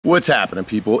What's happening,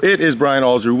 people? It is Brian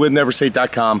Alsruhe with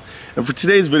NEVERsate.com, and for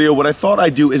today's video what I thought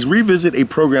I'd do is revisit a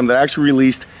program that I actually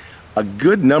released a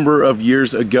good number of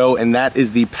years ago, and that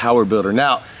is the Power Builder.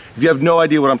 Now, if you have no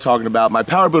idea what I'm talking about, my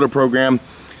Power Builder program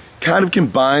kind of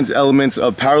combines elements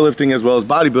of powerlifting as well as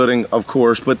bodybuilding, of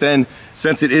course, but then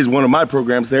since it is one of my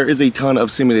programs, there is a ton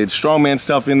of simulated strongman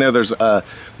stuff in there. There's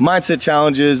mindset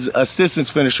challenges,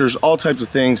 assistance finishers, all types of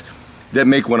things that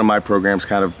make one of my programs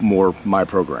kind of more my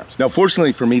programs. Now,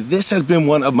 fortunately for me, this has been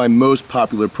one of my most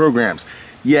popular programs.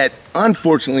 Yet,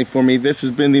 unfortunately for me, this has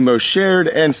been the most shared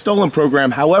and stolen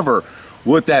program. However,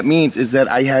 what that means is that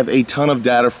I have a ton of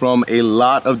data from a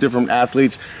lot of different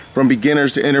athletes, from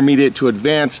beginners to intermediate to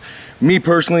advanced. Me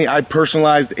personally, I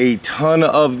personalized a ton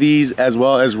of these as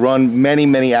well as run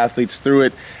many athletes through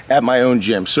it at my own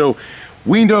gym. So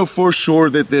we know for sure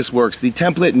that this works. The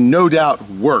template no doubt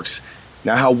works.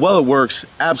 Now, how well it works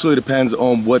absolutely depends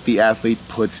on what the athlete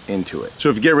puts into it. So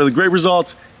if you get really great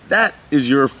results, that is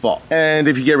your fault. And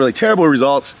if you get really terrible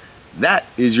results, that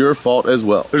is your fault as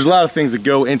well. There's a lot of things that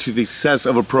go into the success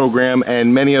of a program,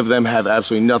 and many of them have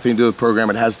absolutely nothing to do with the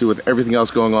program. It has to do with everything else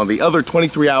going on the other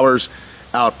 23 hours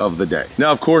out of the day.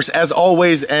 Now, of course, as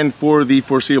always, and for the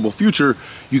foreseeable future,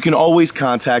 you can always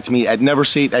contact me at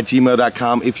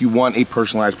NEVERsate@gmail.com if you want a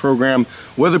personalized program,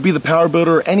 whether it be the Power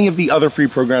Builder or any of the other free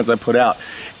programs I put out.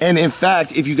 And in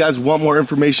fact, if you guys want more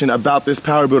information about this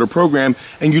Power Builder program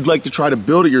and you'd like to try to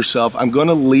build it yourself, I'm going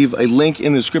to leave a link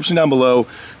in the description down below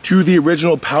to the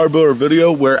original Power Builder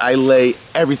video where I lay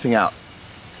everything out.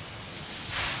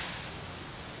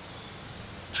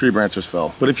 Tree branch just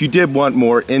fell. But if you did want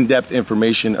more in-depth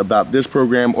information about this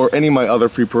program or any of my other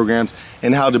free programs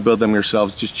and how to build them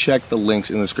yourselves, just check the links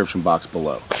in the description box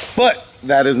below. But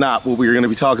that is not what we're going to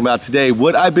be talking about today.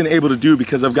 What I've been able to do,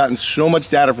 because I've gotten so much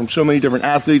data from so many different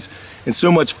athletes and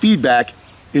so much feedback,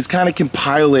 is kind of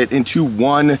compile it into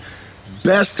one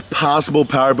best possible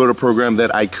Power Builder program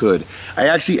that I could. I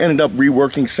actually ended up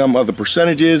reworking some of the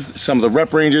percentages, some of the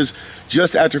rep ranges,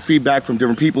 just after feedback from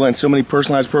different people and so many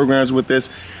personalized programs with this.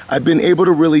 I've been able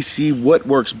to really see what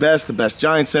works best, the best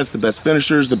giant sets, the best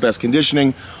finishers, the best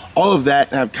conditioning, all of that,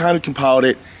 and I've kind of compiled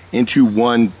it into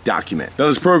one document. Now,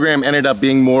 this program ended up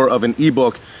being more of an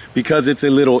ebook because it's a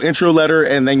little intro letter,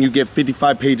 and then you get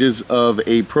 55 pages of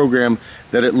a program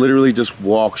that it literally just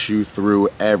walks you through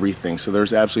everything. So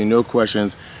there's absolutely no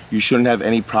questions. You shouldn't have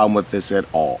any problem with this at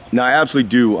all. Now, I absolutely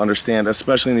do understand,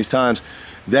 especially in these times,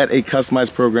 that a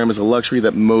customized program is a luxury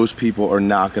that most people are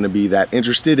not going to be that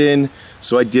interested in.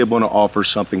 So I did want to offer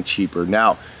something cheaper.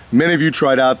 Now, many of you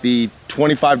tried out the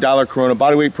 $25 Corona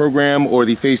Bodyweight program or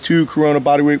the Phase 2 Corona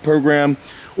Bodyweight program,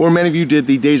 or many of you did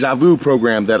the Deja Vu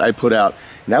program that I put out.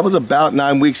 And that was about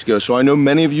 9 weeks ago. So I know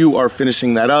many of you are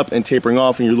finishing that up and tapering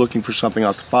off and you're looking for something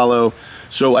else to follow.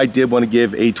 So I did want to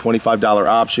give a $25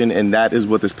 option, and that is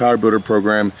what this Power Builder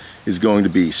program is going to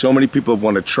be. So many people have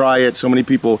wanted to try it. So many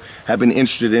people have been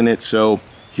interested in it. So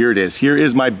here it is. Here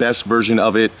is my best version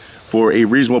of it for a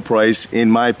reasonable price. In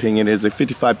my opinion, it is a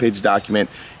 55-page document.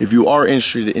 If you are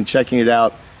interested in checking it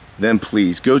out, then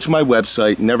please go to my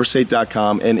website,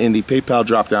 NEVERsate.com, and in the PayPal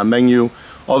drop-down menu,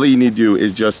 all that you need to do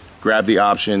is just grab the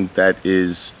option that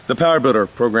is the Power Builder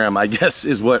program, I guess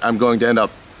is what I'm going to end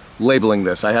up labeling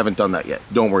this. I haven't done that yet.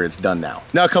 Don't worry, it's done now.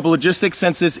 Now, a couple logistics.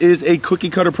 Since this is a cookie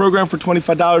cutter program for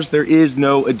 $25, there is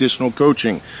no additional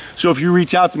coaching. So if you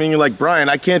reach out to me and you're like, Brian,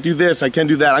 I can't do this, I can't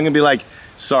do that, I'm gonna be like,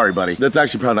 sorry, buddy. That's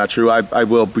actually probably not true. I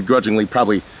will begrudgingly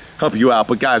probably help you out.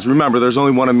 But guys, remember, there's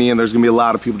only one of me and there's gonna be a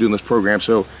lot of people doing this program.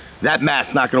 So that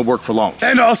math's not gonna work for long.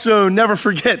 And also, never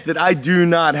forget that I do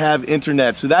not have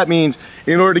internet. So that means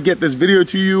in order to get this video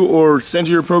to you or send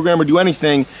you your program or do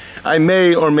anything, I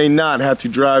may or may not have to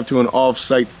drive to an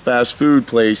off-site fast food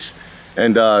place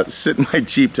and sit in my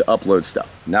Jeep to upload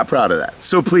stuff. Not proud of that.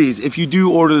 So please, if you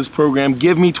do order this program,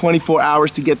 give me 24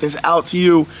 hours to get this out to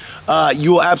you.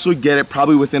 You will absolutely get it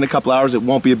probably within a couple hours. It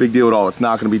won't be a big deal at all. It's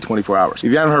not gonna be 24 hours.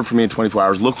 If you haven't heard from me in 24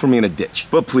 hours, look for me in a ditch.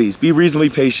 But please, be reasonably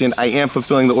patient. I am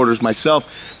fulfilling the orders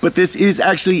myself, but this is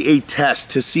actually a test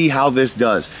to see how this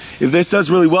does. If this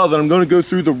does really well, then I'm gonna go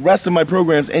through the rest of my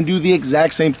programs and do the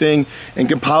exact same thing and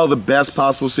compile the best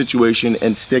possible situation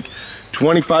and stick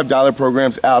 $25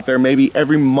 programs out there, maybe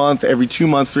every month, every 2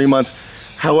 months, 3 months,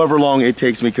 however long it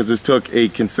takes me, because this took a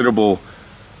considerable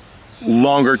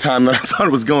longer time than I thought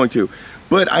it was going to.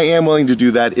 But I am willing to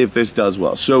do that if this does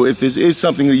well. So if this is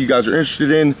something that you guys are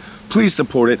interested in, please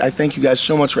support it. I thank you guys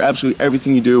so much for absolutely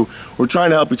everything you do. We're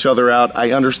trying to help each other out.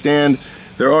 I understand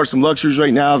there are some luxuries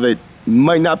right now that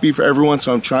might not be for everyone,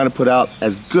 so I'm trying to put out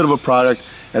as good of a product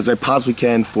as I possibly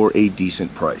can for a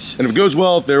decent price. And if it goes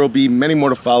well, there will be many more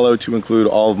to follow, to include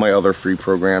all of my other free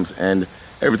programs and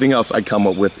everything else I come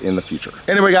up with in the future.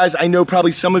 Anyway guys, I know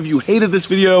probably some of you hated this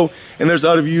video, and there's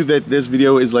other of you that this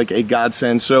video is like a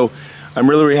godsend, so I'm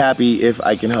really, really happy if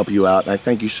I can help you out. And I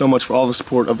thank you so much for all the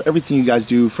support of everything you guys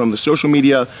do, from the social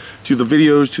media, to the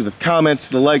videos, to the comments,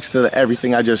 to the likes, to the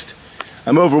everything.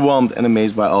 I'm overwhelmed and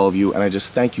amazed by all of you, and I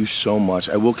just thank you so much.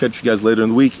 I will catch you guys later in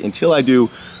the week. Until I do,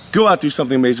 go out, do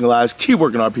something amazing, lives. Keep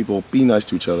working hard, people. Be nice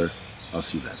to each other. I'll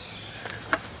see you then.